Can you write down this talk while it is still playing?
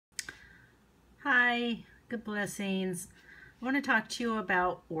Hi, good blessings. I want to talk to you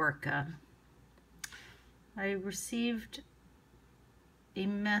about Orca. I received a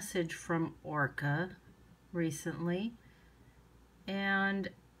message from Orca recently,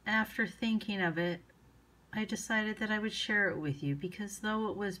 and after thinking of it, I decided that I would share it with you because though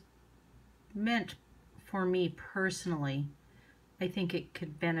it was meant for me personally, I think it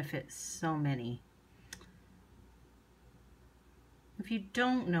could benefit so many. If you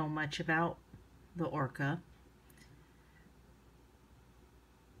don't know much about the Orca,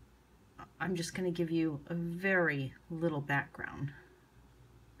 I'm just going to give you a very little background.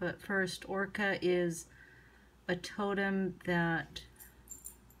 But first, Orca is a totem that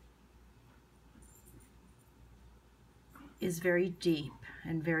is very deep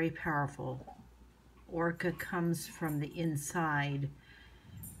and very powerful. Orca comes from the inside,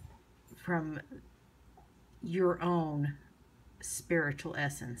 from your own spiritual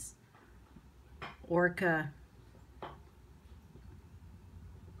essence. Orca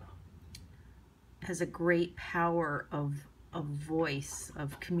has a great power of voice,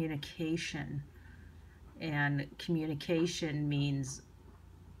 of communication. And communication means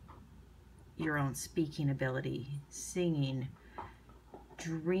your own speaking ability, singing,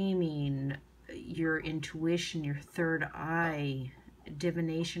 dreaming, your intuition, your third eye,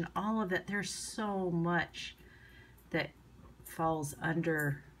 divination, all of that. There's so much that falls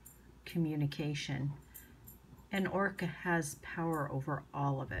under communication. And Orca has power over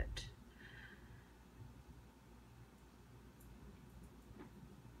all of it.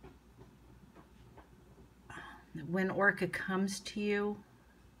 When Orca comes to you,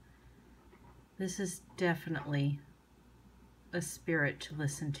 this is definitely a spirit to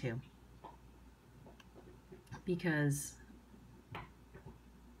listen to, because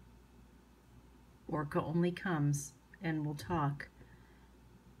Orca only comes and will talk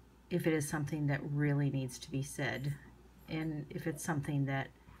if it is something that really needs to be said, and if it's something that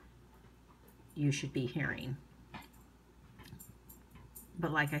you should be hearing.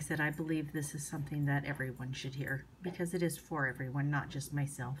 But like I said, I believe this is something that everyone should hear, because it is for everyone, not just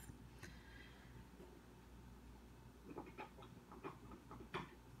myself.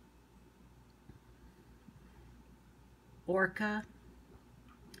 Orca,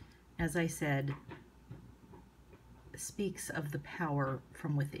 as I said, speaks of the power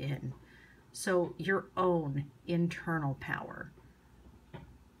from within. So your own internal power.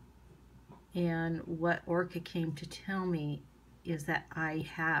 And what Orca came to tell me is that I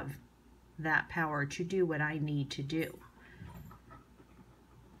have that power to do what I need to do.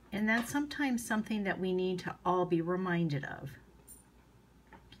 And that's sometimes something that we need to all be reminded of.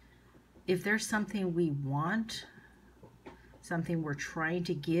 If there's something we want, something we're trying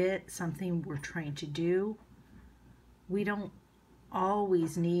to get, something we're trying to do, we don't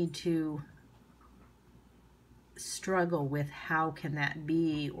always need to struggle with how can that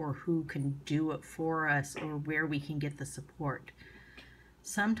be, or who can do it for us, or where we can get the support.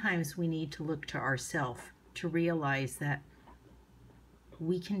 Sometimes we need to look to ourselves to realize that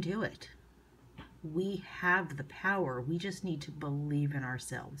we can do it. We have the power. We just need to believe in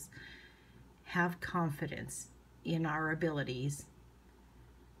ourselves, have confidence in our abilities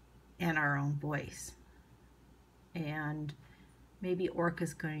and our own voice. And maybe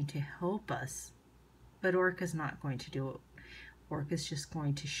Orca's going to help us, but Orca's not going to do it. Orca's just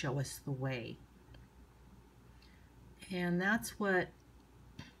going to show us the way. And that's what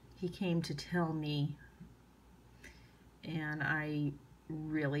he came to tell me. And I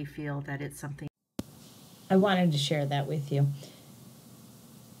really feel that it's something I wanted to share that with you.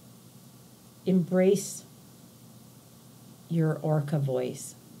 Embrace your Orca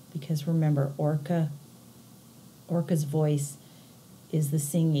voice, because remember, Orca's voice is the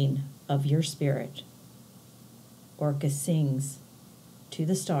singing of your spirit. Orca sings to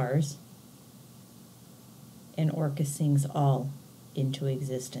the stars, and Orca sings all into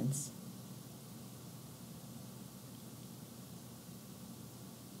existence.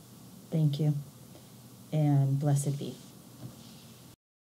 Thank you, and blessed be.